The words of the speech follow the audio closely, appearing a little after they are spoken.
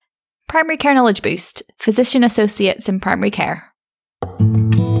Primary Care Knowledge Boost, Physician Associates in Primary Care.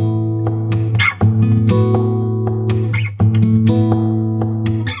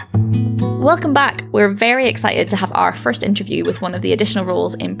 Welcome back. We're very excited to have our first interview with one of the additional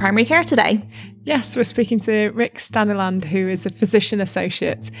roles in primary care today. Yes, we're speaking to Rick Staniland, who is a physician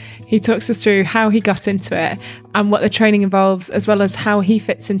associate. He talks us through how he got into it and what the training involves, as well as how he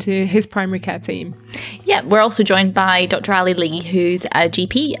fits into his primary care team. Yeah, we're also joined by Dr. Ali Lee, who's a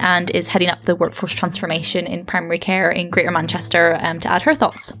GP and is heading up the workforce transformation in primary care in Greater Manchester, to add her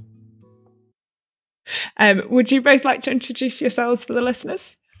thoughts. Would you both like to introduce yourselves for the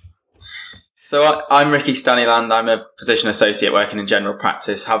listeners? So I'm Ricky Staniland. I'm a physician associate working in general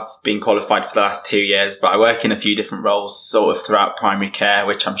practice, have been qualified for the last 2 years, but I work in a few different roles sort of throughout primary care,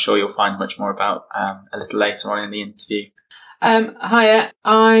 which I'm sure you'll find much more about a little later on in the interview. Hiya,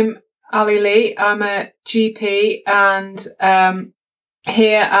 I'm Ali Lee. I'm a GP and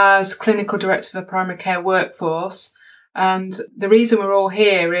here as Clinical Director for Primary Care Workforce. And the reason we're all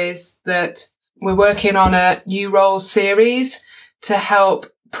here is that we're working on a new roles series to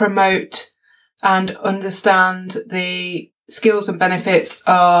help promote and understand the skills and benefits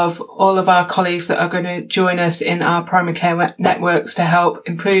of all of our colleagues that are going to join us in our primary care networks to help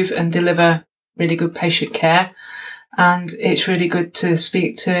improve and deliver really good patient care. And it's really good to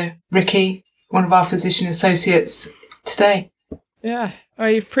speak to Ricky, one of our physician associates, today. Yeah. Well,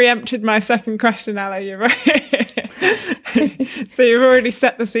 you've preempted my second question, Ali. You're right. So you've already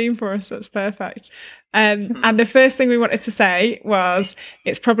set the scene for us. That's perfect. And the first thing we wanted to say was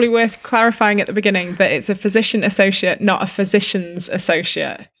it's probably worth clarifying at the beginning that it's a physician associate, not a physician's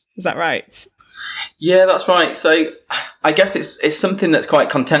associate. Is that right? Yeah, that's right. So I guess it's something that's quite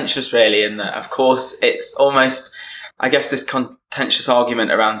contentious, really, in that, of course, it's almost, I guess, this contentious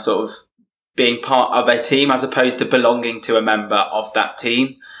argument around sort of being part of a team as opposed to belonging to a member of that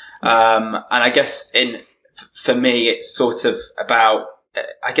team. And I guess for me, it's sort of about,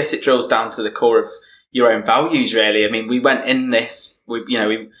 I guess it drills down to the core of your own values, really. I mean, we went in this,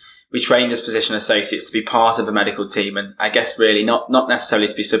 we trained as physician associates to be part of a medical team, and I guess really not necessarily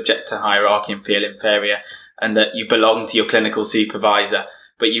to be subject to hierarchy and feel inferior, and that you belong to your clinical supervisor,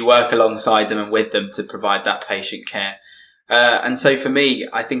 but you work alongside them and with them to provide that patient care. And so for me,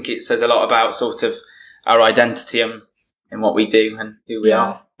 I think it says a lot about sort of our identity and what we do and who we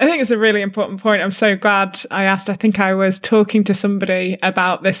are. I think it's a really important point. I'm so glad I asked. I think I was talking to somebody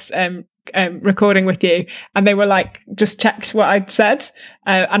about this recording with you, and they were like, just checked what I'd said,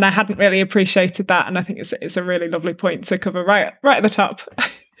 and I hadn't really appreciated that. And I think it's a really lovely point to cover right at the top.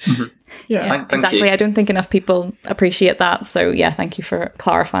 Mm-hmm. Yeah, Thank exactly. you. I don't think enough people appreciate that. So yeah, thank you for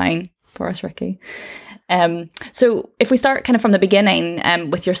clarifying for us, Ricky. So if we start kind of from the beginning,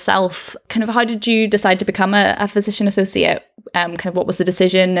 with yourself, kind of how did you decide to become a physician associate? Kind of what was the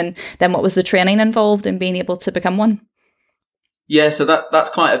decision, and then what was the training involved in being able to become one? Yeah, so that's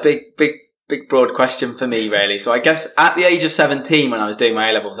quite a big broad question for me, really. So I guess at the age of 17, when I was doing my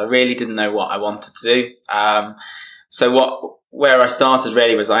A-levels, I really didn't know what I wanted to do. Where I started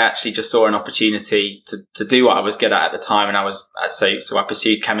really was I actually just saw an opportunity to do what I was good at the time, and so I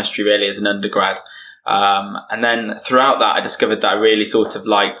pursued chemistry really as an undergrad. And then throughout that, I discovered that I really sort of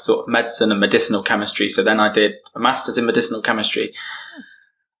liked sort of medicine and medicinal chemistry. So then I did a master's in medicinal chemistry.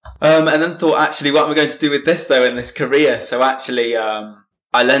 And then thought, actually, what am I going to do with this though in this career? So actually, I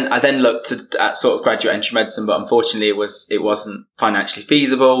then looked at sort of graduate entry medicine, but unfortunately it wasn't financially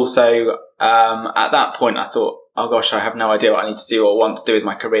feasible. So, at that point I thought, oh gosh, I have no idea what I need to do or want to do with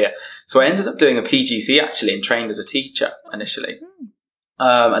my career. So I ended up doing a PGC actually and trained as a teacher initially.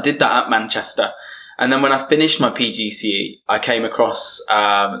 I did that at Manchester. And then when I finished my PGCE, I came across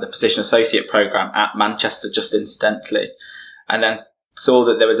the Physician Associate Programme at Manchester just incidentally, and then saw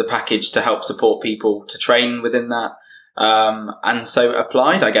that there was a package to help support people to train within that. And so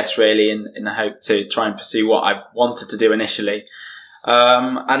applied, I guess, really in the hope to try and pursue what I wanted to do initially.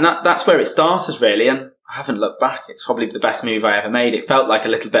 And that's where it started really. And I haven't looked back. It's probably the best move I ever made. It felt like a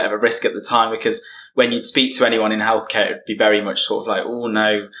little bit of a risk at the time because when you'd speak to anyone in healthcare, it'd be very much sort of like, oh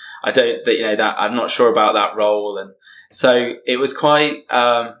no, I don't, that I'm not sure about that role. And so it was quite,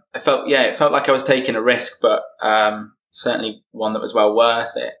 it felt like I was taking a risk, but, certainly one that was well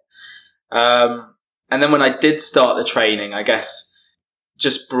worth it. And then when I did start the training, I guess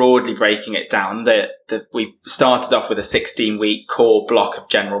just broadly breaking it down, that we started off with a 16-week core block of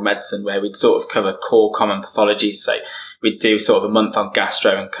general medicine where we'd sort of cover core common pathologies. So we'd do sort of a month on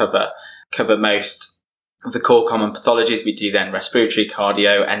gastro and cover most of the core common pathologies. We do then respiratory,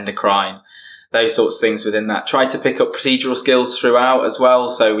 cardio, endocrine. those sorts of things within that. Tried to pick up procedural skills throughout as well.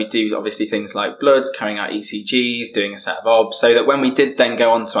 So we do obviously things like bloods, carrying out ECGs, doing a set of obs, so that when we did then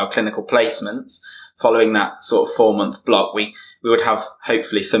go on to our clinical placements, following that sort of 4-month block, we would have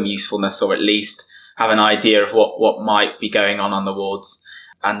hopefully some usefulness, or at least have an idea of what might be going on the wards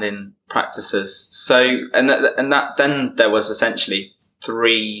and in practices. So, and that then there was essentially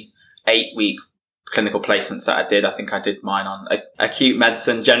 3 8-week clinical placements that I did. I think I did mine on acute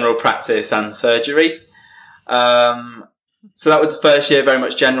medicine, general practice and surgery. So that was the first year, very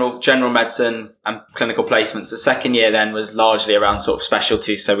much general medicine and clinical placements. The second year then was largely around sort of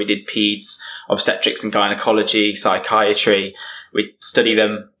specialties. So we did peds, obstetrics and gynecology, psychiatry. We'd study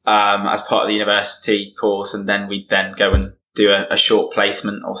them as part of the university course, and then we'd then go and do a short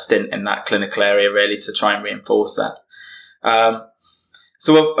placement or stint in that clinical area, really, to try and reinforce that.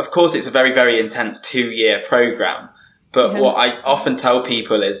 So of course it's a very, very intense 2-year program. But what I often tell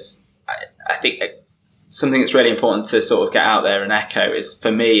people is, I think something that's really important to sort of get out there and echo is,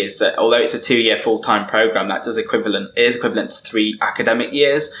 for me, is that although it's a 2-year full-time program, that is equivalent to 3 academic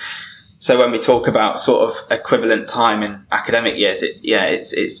years. So when we talk about sort of equivalent time in academic years,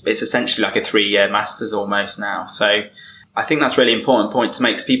 it's essentially like a 3-year master's almost now. So I think that's a really important point to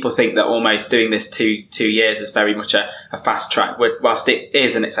make, because people think that almost doing this 2 years is very much a fast track, whilst it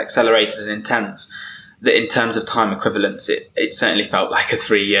is, and it's accelerated and intense, that in terms of time equivalence, it certainly felt like a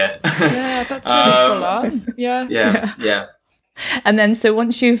 3-year. Yeah, that's really full on. Yeah. And then, so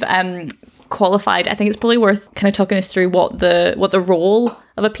once you've qualified, I think it's probably worth kind of talking us through what the role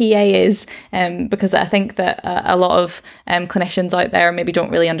of a PA is, because I think that a lot of clinicians out there maybe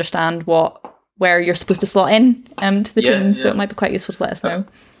don't really understand where you're supposed to slot in to the team. So it might be quite useful to let us know.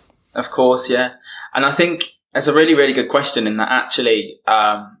 Of course, yeah. And I think it's a really, really good question, in that actually,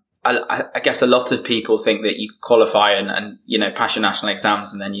 I guess a lot of people think that you qualify and pass your national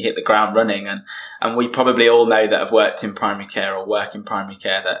exams and then you hit the ground running. And we probably all know that have worked in primary care or work in primary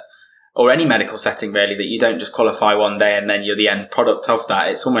care, that, or any medical setting really, that you don't just qualify one day and then you're the end product of that.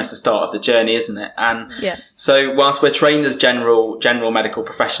 It's almost the start of the journey, isn't it? And so whilst we're trained as general medical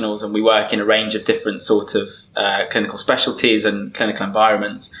professionals and we work in a range of different sort of clinical specialties and clinical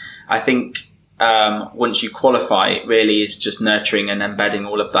environments, I think once you qualify, it really is just nurturing and embedding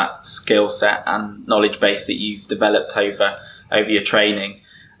all of that skill set and knowledge base that you've developed over your training,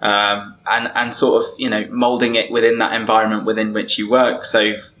 and sort of moulding it within that environment within which you work.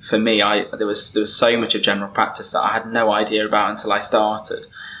 So for me, there was so much of general practice that I had no idea about until I started.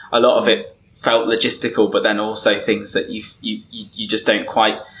 A lot of it felt logistical, but then also things that you just don't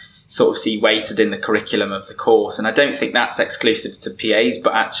quite sort of see weighted in the curriculum of the course. And I don't think that's exclusive to PAs,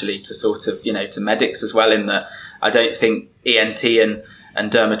 but actually to sort of, to medics as well, in that I don't think ENT and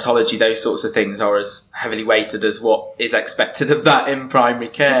dermatology, those sorts of things, are as heavily weighted as what is expected of that in primary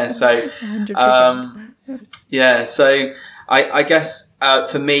care. So, 100%. So I guess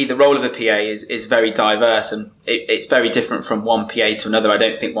for me, the role of a PA is very diverse, and it's very different from one PA to another. I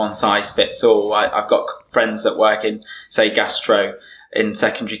don't think one size fits all. I've got friends that work in, say, gastro in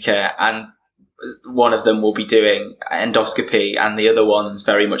secondary care, and one of them will be doing endoscopy and the other one's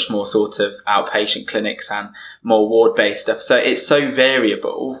very much more sort of outpatient clinics and more ward-based stuff. So it's so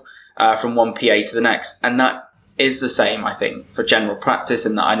variable from one PA to the next. And that is the same, I think, for general practice,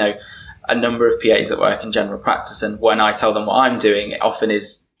 in that I know a number of PAs that work in general practice, and when I tell them what I'm doing, it often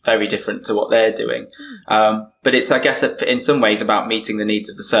is very different to what they're doing. But it's, I guess, in some ways about meeting the needs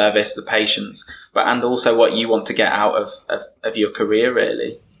of the service, the patients, and also what you want to get out of your career,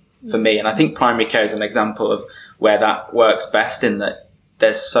 really, for me. And I think primary care is an example of where that works best, in that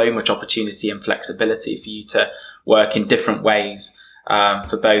there's so much opportunity and flexibility for you to work in different ways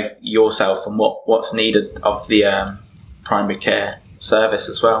for both yourself and what's needed of the primary care service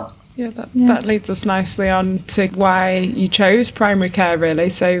as well. That leads us nicely on to why you chose primary care,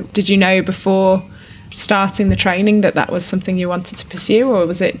 really. So did you know before starting the training that was something you wanted to pursue, or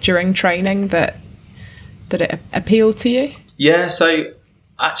was it during training that it appealed to you? Yeah, so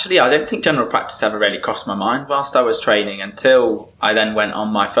actually I don't think general practice ever really crossed my mind whilst I was training, until I then went on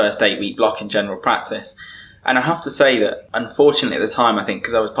my first 8-week block in general practice. And I have to say that, unfortunately, at the time, I think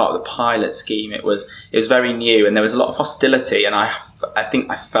because I was part of the pilot scheme, it was very new and there was a lot of hostility. And I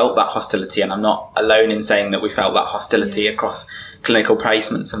think I felt that hostility, and I'm not alone in saying that we felt that hostility across clinical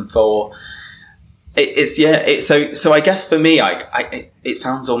placements. And for so I guess for me, it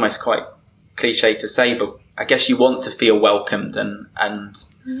sounds almost quite cliche to say, but I guess you want to feel welcomed, and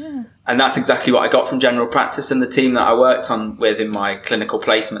that's exactly what I got from general practice and the team that I worked on with in my clinical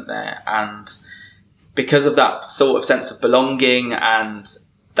placement there. And because of that sort of sense of belonging and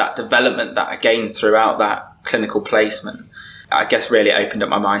that development that I gained throughout that clinical placement, I guess really opened up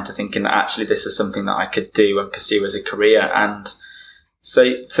my mind to thinking that actually this is something that I could do and pursue as a career. And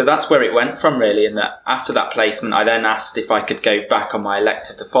so that's where it went from, really. And that after that placement, I then asked if I could go back on my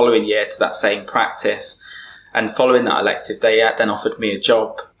elective the following year to that same practice. And following that elective, they then offered me a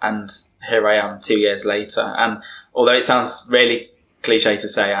job. And here I am 2 years later. And although it sounds really cliche to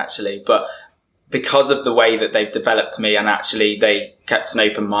say, actually, but because of the way that they've developed me, and actually they kept an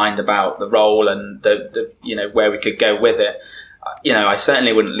open mind about the role and the where we could go with it, I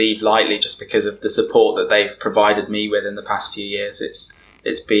certainly wouldn't leave lightly just because of the support that they've provided me with in the past few years.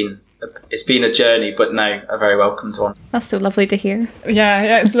 It's been a journey, but no, a very welcomed one. That's so lovely to hear.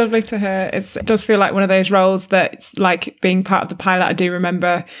 Yeah, it's lovely to hear. It does feel like one of those roles that's like being part of the pilot. I do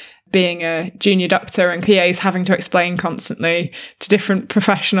remember being a junior doctor and PAs having to explain constantly to different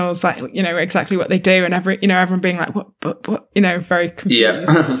professionals, like, exactly what they do, and everyone being like, what, very confused.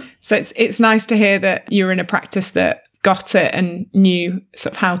 Yeah. So it's nice to hear that you were in a practice that got it and knew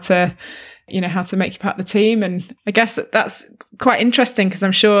sort of how to make you part of the team. And I guess that's quite interesting because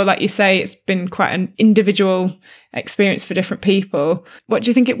I'm sure, like you say, it's been quite an individual experience for different people. What do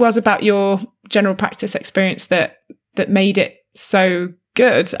you think it was about your general practice experience that made it so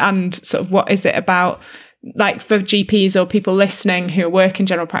good? And sort of what is it about, like, for GPs or people listening who work in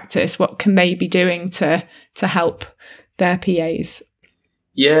general practice, what can they be doing to help their PAs?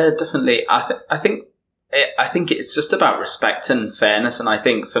 Yeah, definitely. I think it's just about respect and fairness. And I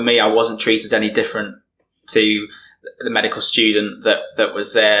think for me, I wasn't treated any different to the medical student that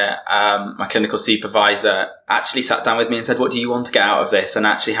was there. My clinical supervisor actually sat down with me and said, what do you want to get out of this? And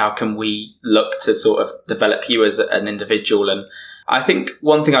actually, how can we look to sort of develop you as an individual? And I think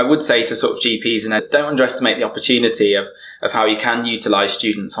one thing I would say to sort of GPs, and don't underestimate the opportunity of how you can utilise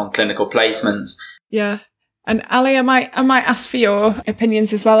students on clinical placements. Yeah. And Ali, I might ask for your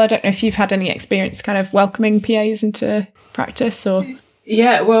opinions as well. I don't know if you've had any experience kind of welcoming PAs into practice or...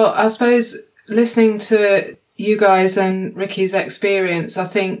 Yeah, well, I suppose listening to you guys and Ricky's experience, I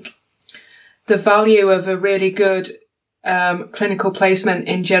think the value of a really good clinical placement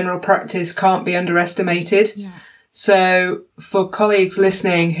in general practice can't be underestimated. Yeah. So for colleagues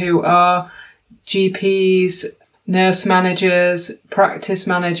listening who are GPs, nurse managers, practice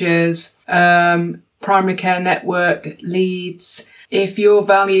managers, primary care network leads, if your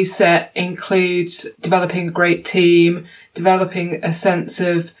value set includes developing a great team, developing a sense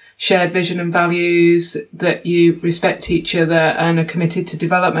of shared vision and values, that you respect each other and are committed to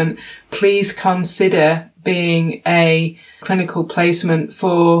development, please consider being a clinical placement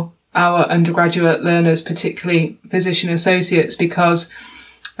for our undergraduate learners, particularly physician associates, because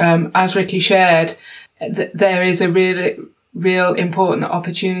as Ricky shared, there is a real important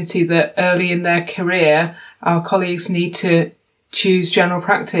opportunity that early in their career, our colleagues need to choose general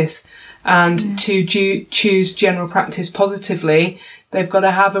practice. And to choose general practice positively, they've got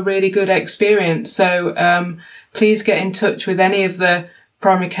to have a really good experience. So please get in touch with any of the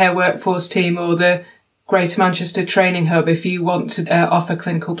primary care workforce team or the Greater Manchester Training Hub if you want to offer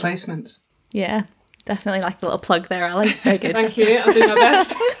clinical placements. Yeah, definitely like the little plug there, Ali. Very good. Thank you. I'll do my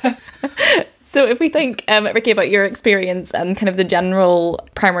best. So if we think, Ricky, about your experience and kind of the general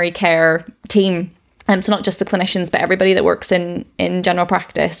primary care team, so not just the clinicians, but everybody that works in general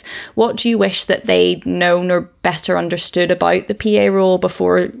practice, what do you wish that they'd known or better understood about the PA role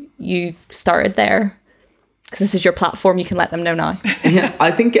before you started there? Because this is your platform, you can let them know now. Yeah,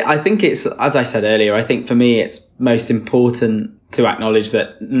 I think it's, as I said earlier, I think for me it's most important to acknowledge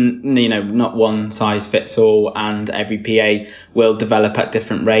that, not one size fits all, and every PA will develop at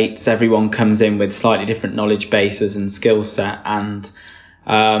different rates. Everyone comes in with slightly different knowledge bases and skill set, and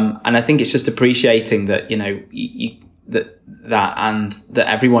I think it's just appreciating that, that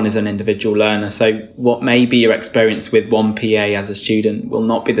everyone is an individual learner. So what may be your experience with one PA as a student will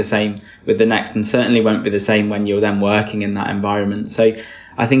not be the same with the next, and certainly won't be the same when you're then working in that environment. So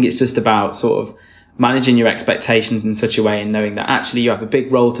I think it's just about sort of managing your expectations in such a way and knowing that actually you have a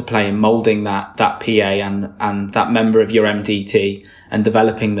big role to play in moulding that PA and that member of your MDT and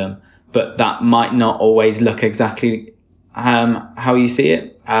developing them, but that might not always look exactly how you see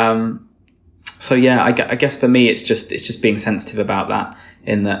it. So yeah, I guess for me it's just being sensitive about that,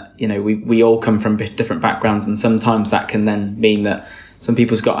 in that we all come from different backgrounds, and sometimes that can then mean that some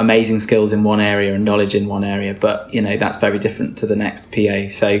people's got amazing skills in one area and knowledge in one area, but that's very different to the next PA.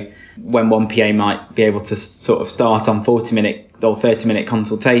 So when one PA might be able to sort of start on 40-minute or 30-minute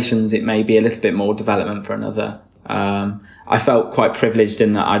consultations, it may be a little bit more development for another. I felt quite privileged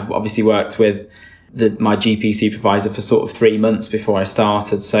in that I'd obviously worked with my GP supervisor for sort of 3 months before I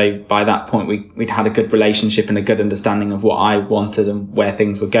started. So by that point, we'd had a good relationship and a good understanding of what I wanted and where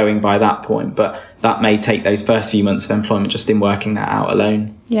things were going by that point. But that may take those first few months of employment just in working that out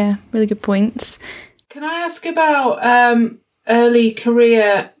alone. Yeah, really good points. Can I ask about early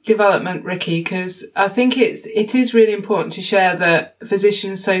career development, Ricky? Because I think it is really important to share that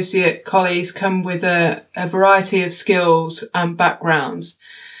physician associate colleagues come with a variety of skills and backgrounds.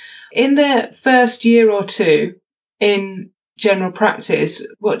 In the first year or two in general practice,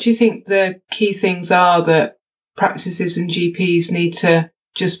 what do you think the key things are that practices and GPs need to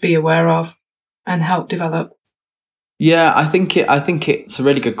just be aware of and help develop? Yeah, I think it's a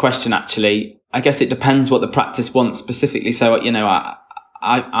really good question, actually. I guess it depends what the practice wants specifically. So,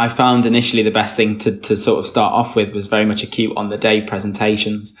 I found initially the best thing to sort of start off with was very much acute on the day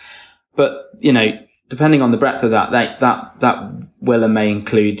presentations. But, depending on the breadth of that will and may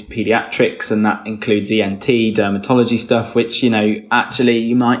include pediatrics, and that includes ENT, dermatology stuff, which, actually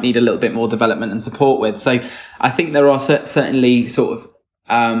you might need a little bit more development and support with. So I think there are certainly sort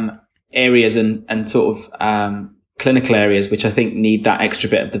of areas and sort of clinical areas which I think need that extra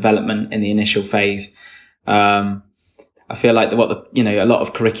bit of development in the initial phase. I feel like a lot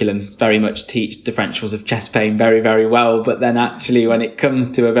of curriculums very much teach differentials of chest pain very, very well, but then actually when it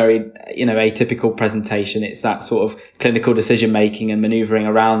comes to a very atypical presentation, it's that sort of clinical decision making and manoeuvring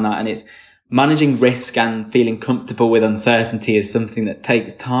around that, and it's managing risk and feeling comfortable with uncertainty is something that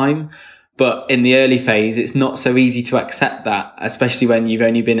takes time. But in the early phase, it's not so easy to accept that, especially when you've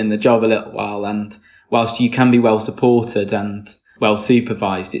only been in the job a little while, and whilst you can be well supported and well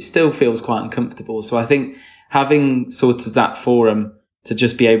supervised, it still feels quite uncomfortable. So I think having sort of that forum to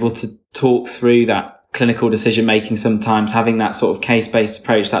just be able to talk through that clinical decision making, sometimes having that sort of case-based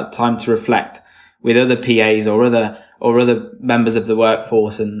approach, that time to reflect with other PAs or other members of the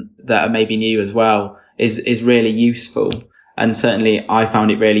workforce and that are maybe new as well is really useful. And certainly I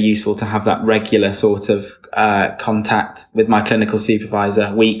found it really useful to have that regular sort of contact with my clinical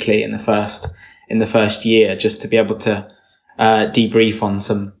supervisor weekly in the first year, just to be able to debrief on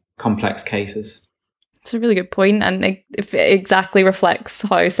some complex cases. It's a really good point, and it exactly reflects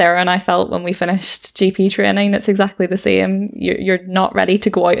how Sarah and I felt when we finished GP training. It's exactly the same. You're not ready to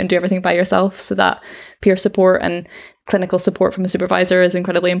go out and do everything by yourself, so that peer support and clinical support from a supervisor is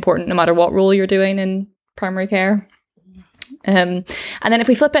incredibly important no matter what role you're doing in primary care. And then if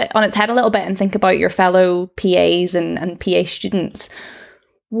we flip it on its head a little bit and think about your fellow PAs and PA students,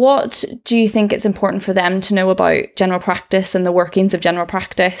 what do you think it's important for them to know about general practice and the workings of general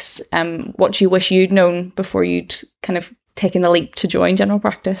practice? What do you wish you'd known before you'd kind of taken the leap to join general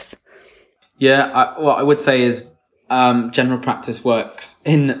practice? Yeah, what I would say is general practice works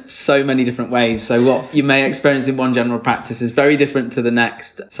in so many different ways. So what you may experience in one general practice is very different to the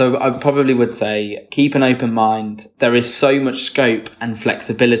next. So I probably would say keep an open mind. There is so much scope and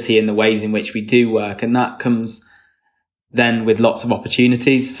flexibility in the ways in which we do work, and that comes then with lots of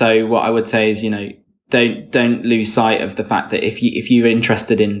opportunities. So what I would say is, don't lose sight of the fact that if you're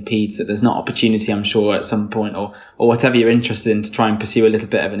interested in peds, that there's not opportunity, I'm sure, at some point, or whatever you're interested in, to try and pursue a little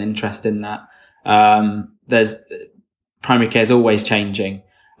bit of an interest in that. There's primary care is always changing,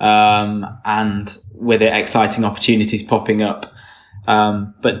 and with it, exciting opportunities popping up.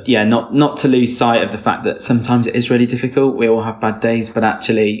 But yeah, not to lose sight of the fact that sometimes it is really difficult. We all have bad days, but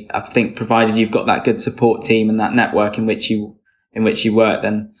actually I think provided you've got that good support team and that network in which you work,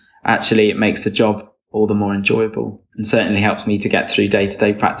 then actually it makes the job all the more enjoyable, and certainly helps me to get through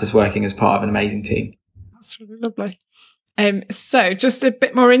day-to-day practice working as part of an amazing team. That's really lovely. So just a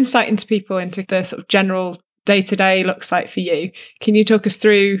bit more insight into the sort of general day-to-day looks like for you. Can you talk us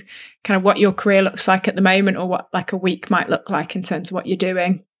through kind of what your career looks like at the moment, or what like a week might look like in terms of what you're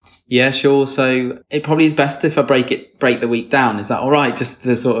doing? Yeah, sure. So it probably is best if I break the week down. Is that all right? Just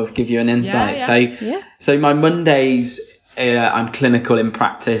to sort of give you an insight. Yeah. So my Mondays, I'm clinical in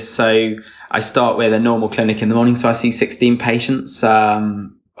practice. So I start with a normal clinic in the morning. So I see 16 patients. Or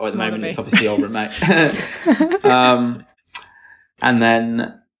at the moment it's obviously all remote. And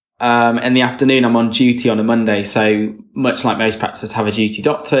then in the afternoon, I'm on duty on a Monday. So much like most practices have a duty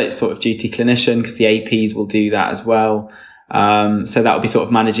doctor, it's sort of duty clinician, because the APs will do that as well. So that will be sort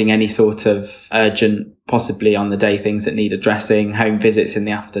of managing any sort of urgent, possibly on the day, things that need addressing, home visits in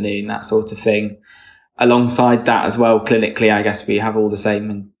the afternoon, that sort of thing. Alongside that as well, clinically, I guess we have all the same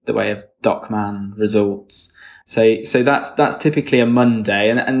in the way of DocMan results. So that's typically a Monday,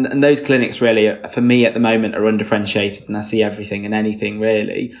 and those clinics really, for me at the moment, are undifferentiated, and I see everything and anything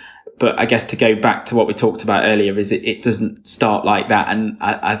really. But I guess to go back to what we talked about earlier, is it doesn't start like that, and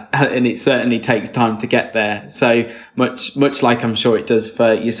and it certainly takes time to get there. So much like I'm sure it does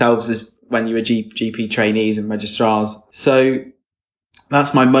for yourselves as when you were GP trainees and registrars. So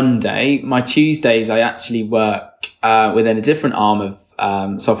that's my Monday. My Tuesdays, I actually work within a different arm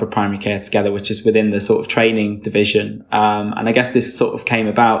of Salford Primary Care Together, which is within the sort of training division. And I guess this sort of came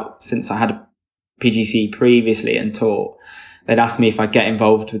about since I had a PGC previously and taught. They'd asked me if I'd get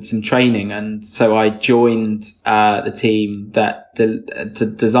involved with some training, and so I joined the team that to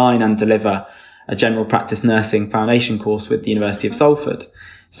design and deliver a general practice nursing foundation course with the University of Salford.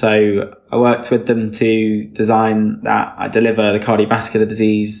 So I worked with them to design that. I deliver the cardiovascular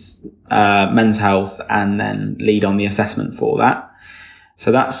disease, men's health, and then lead on the assessment for that.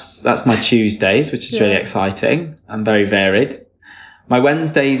 So that's my Tuesdays, which is really exciting and very varied. My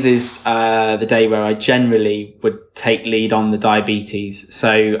Wednesdays is the day where I generally would take lead on the diabetes.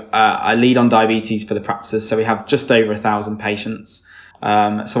 So I lead on diabetes for the practices. So we have just over 1,000 patients.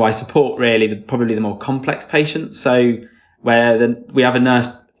 So I support really probably the more complex patients. So where we have a nurse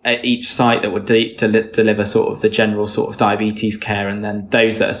at each site that would deliver sort of the general sort of diabetes care, and then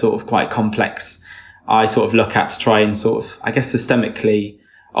those that are sort of quite complex, I sort of look at to try and sort of, I guess, systemically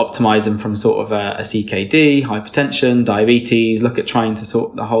optimize them from sort of a CKD, hypertension, diabetes, look at trying to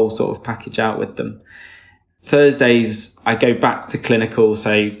sort the whole sort of package out with them. Thursdays, I go back to clinical.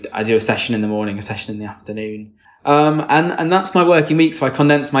 So I do a session in the morning, a session in the afternoon. And that's my working week. So I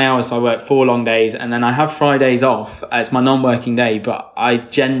condense my hours. So I work 4 long days, and then I have Fridays off. It's my non-working day, but I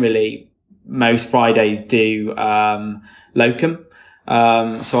generally, most Fridays do, locum.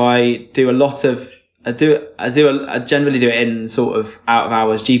 So I do a lot of, I generally do it in sort of out of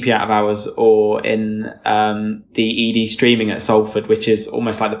hours, GP out of hours, or in the ED streaming at Salford, which is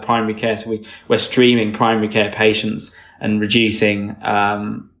almost like the primary care. So we're streaming primary care patients and reducing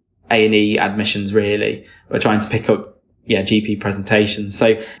A&E admissions. Really, we're trying to pick up GP presentations.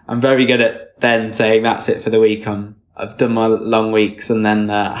 So I'm very good at then saying that's it for the week. I've done my long weeks and then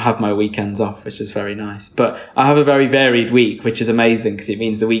have my weekends off, which is very nice. But I have a very varied week, which is amazing because it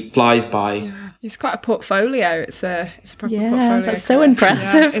means the week flies by. Yeah. It's quite a portfolio. It's a proper portfolio. Yeah, that's so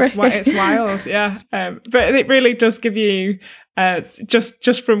impressive. Yeah, it's wild, yeah. But it really does give you,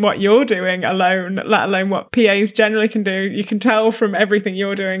 just from what you're doing alone, let alone what PAs generally can do, you can tell from everything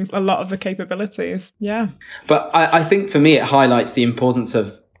you're doing a lot of the capabilities. Yeah. But I think for me, it highlights the importance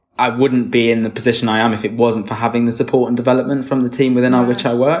of, I wouldn't be in the position I am if it wasn't for having the support and development from the team within which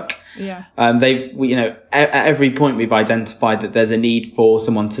I work. Yeah. At every point we've identified that there's a need for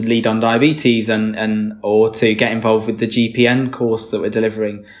someone to lead on diabetes or to get involved with the GPN course that we're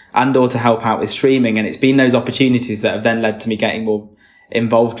delivering, and or to help out with streaming. And it's been those opportunities that have then led to me getting more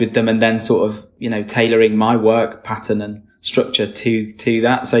involved with them, and then sort of, tailoring my work pattern and structure to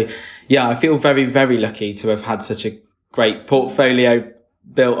that. So yeah, I feel very, very lucky to have had such a great portfolio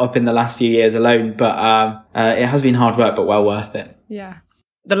built up in the last few years alone, but it has been hard work, but well worth it. Yeah.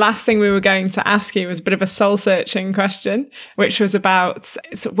 The last thing we were going to ask you was a bit of a soul-searching question, which was about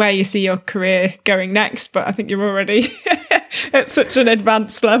sort of where you see your career going next. But I think you're already at such an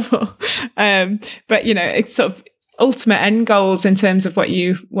advanced level. But it's sort of ultimate end goals in terms of what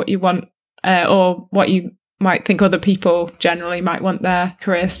you want, or what you might think other people generally might want their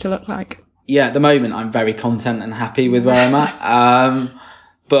careers to look like. Yeah, at the moment, I'm very content and happy with where I'm at.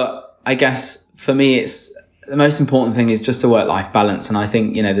 But I guess for me, it's the most important thing is just a work-life balance. And I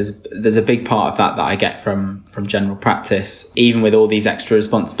think, there's a big part of that I get from general practice. Even with all these extra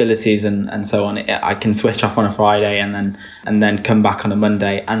responsibilities and so on, I can switch off on a Friday and then come back on a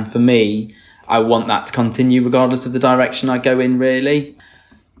Monday. And for me, I want that to continue regardless of the direction I go in, really.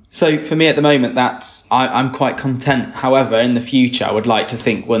 So for me at the moment, I'm quite content. However, in the future, I would like to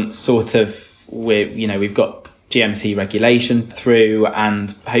think once sort of we've got GMC regulation through and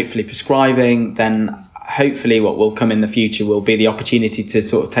hopefully prescribing, then hopefully what will come in the future will be the opportunity to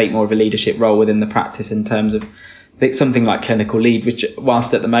sort of take more of a leadership role within the practice in terms of something like clinical lead, which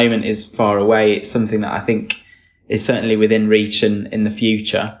whilst at the moment is far away, it's something that I think is certainly within reach in the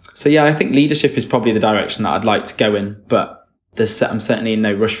future. So yeah, I think leadership is probably the direction that I'd like to go in, but I'm certainly in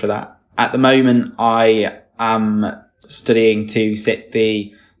no rush for that. At the moment, I am studying to sit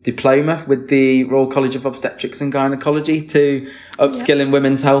the diploma with the Royal College of Obstetrics and Gynecology to upskill in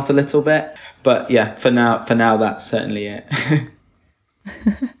women's health a little bit. But yeah, for now, that's certainly it.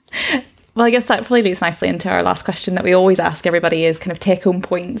 Well, I guess that probably leads nicely into our last question that we always ask everybody is kind of take-home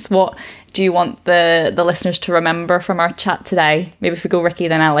points. What do you want the listeners to remember from our chat today? Maybe if we go Ricky,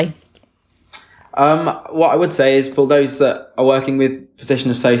 then Ali. What I would say is for those that are working with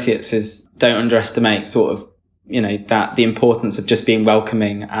physician associates is don't underestimate sort of, that the importance of just being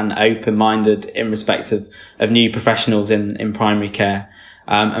welcoming and open-minded in respect of new professionals in primary care.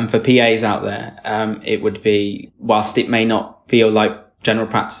 And for PAs out there, it would be, whilst it may not feel like general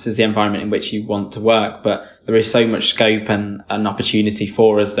practice is the environment in which you want to work, but there is so much scope and opportunity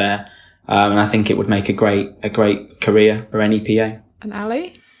for us there. And I think it would make a great career for any PA. And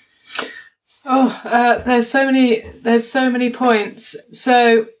Ali? There's so many points.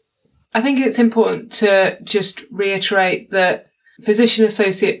 So I think it's important to just reiterate that physician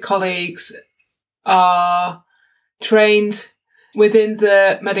associate colleagues are trained within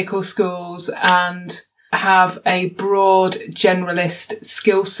the medical schools and have a broad generalist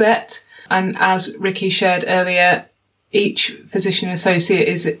skill set. And as Ricky shared earlier, each physician associate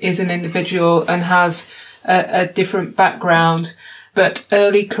is an individual and has a different background. But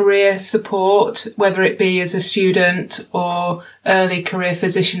early career support, whether it be as a student or early career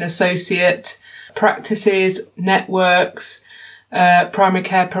physician associate, practices, networks, primary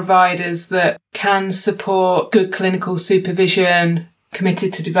care providers that can support good clinical supervision,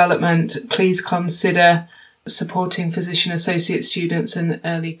 committed to development, please consider supporting physician associate students in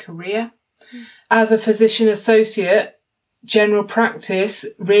early career. As a physician associate, general practice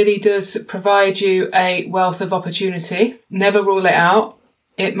really does provide you a wealth of opportunity. Never rule it out.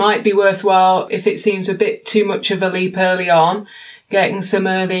 It might be worthwhile, if it seems a bit too much of a leap early on, getting some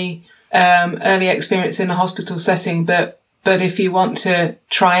early experience in a hospital setting. But if you want to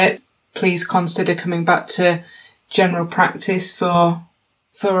try it, please consider coming back to general practice for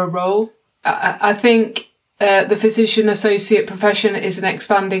a role. I think the physician associate profession is an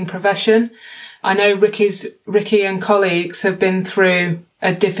expanding profession. I know Ricky and colleagues have been through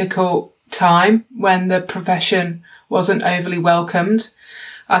a difficult time when the profession wasn't overly welcomed.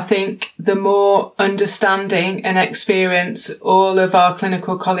 I think the more understanding and experience all of our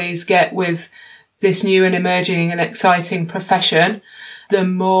clinical colleagues get with this new and emerging and exciting profession, the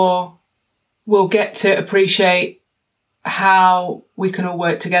more we'll get to appreciate how we can all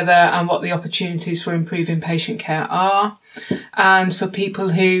work together and what the opportunities for improving patient care are. And for people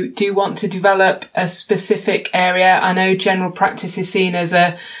who do want to develop a specific area, I know general practice is seen as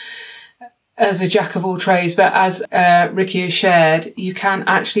a jack of all trades, but as Ricky has shared, you can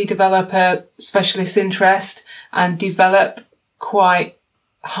actually develop a specialist interest and develop quite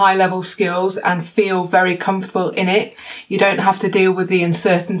high level skills and feel very comfortable in it. You don't have to deal with the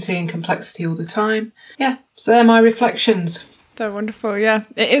uncertainty and complexity all the time. Yeah, so they're my reflections. They're wonderful, yeah.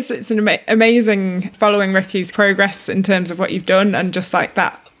 It's an amazing following Ricky's progress in terms of what you've done and just like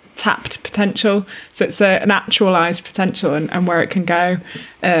that tapped potential. So it's an actualised potential and where it can go.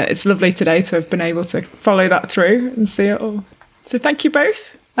 It's lovely today to have been able to follow that through and see it all. So thank you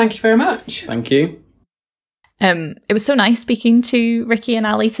both. Thank you very much. Thank you. It was so nice speaking to Ricky and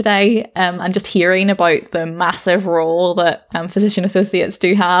Ali today, and just hearing about the massive role that physician associates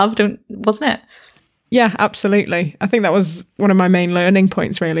do have, wasn't it? Yeah, absolutely. I think that was one of my main learning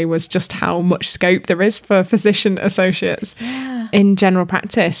points, really, was just how much scope there is for physician associates in general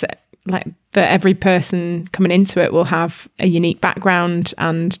practice. Like that every person coming into it will have a unique background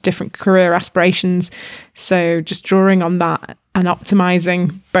and different career aspirations. So just drawing on that and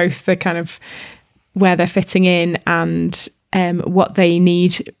optimizing both the kind of where they're fitting in and what they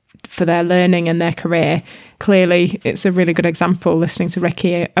need for their learning and their career. Clearly, it's a really good example listening to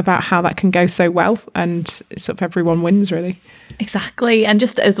Ricky about how that can go so well and sort of everyone wins, really. Exactly. And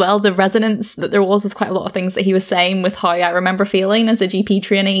just as well, the resonance that there was with quite a lot of things that he was saying with how I remember feeling as a GP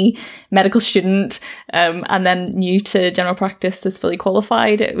trainee, medical student, and then new to general practice as fully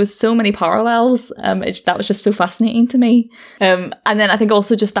qualified. It was so many parallels. That was just so fascinating to me. And then I think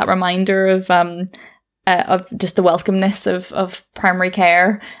also just that reminder of just the welcomeness of primary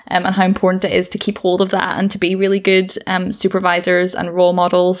care, and how important it is to keep hold of that and to be really good supervisors and role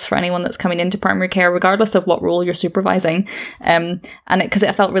models for anyone that's coming into primary care, regardless of what role you're supervising. And because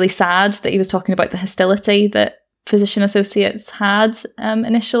it felt really sad that he was talking about the hostility that physician associates had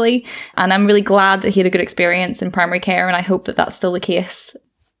initially, and I'm really glad that he had a good experience in primary care, and I hope that that's still the case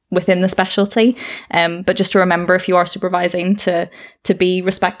within the specialty, but just to remember, if you are supervising, to be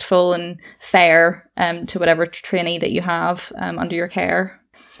respectful and fair to whatever trainee that you have under your care.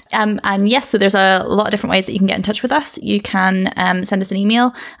 And yes, so there's a lot of different ways that you can get in touch with us. You can send us an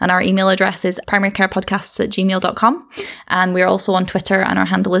email, and our email address is primarycarepodcasts@gmail.com, and we're also on Twitter, and our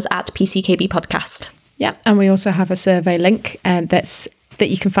handle is @PCKBpodcast. Yeah, and we also have a survey link that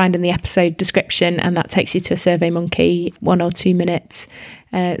you can find in the episode description, and that takes you to a SurveyMonkey 1 or 2 minute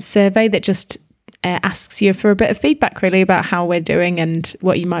survey that just asks you for a bit of feedback, really, about how we're doing and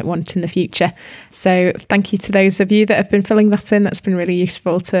what you might want in the future. So thank you to those of you that have been filling that in. That's been really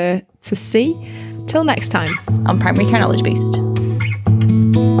useful to see. Till next time on Primary Care Knowledge Boost.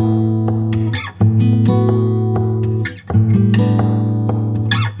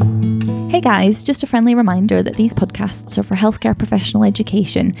 Hey Hey guys, just a friendly reminder that these podcasts are for healthcare professional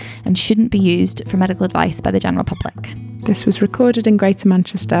education and shouldn't be used for medical advice by the general public. This was recorded in Greater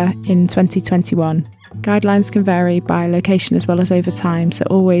Manchester in 2021. Guidelines can vary by location as well as over time, so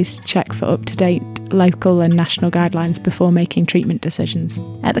always check for up-to-date local and national guidelines before making treatment decisions.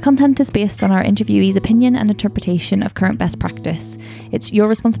 The content is based on our interviewee's opinion and interpretation of current best practice. It's your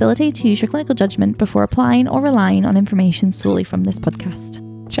responsibility to use your clinical judgment before applying or relying on information solely from this podcast.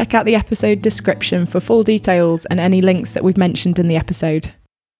 Check out the episode description for full details and any links that we've mentioned in the episode.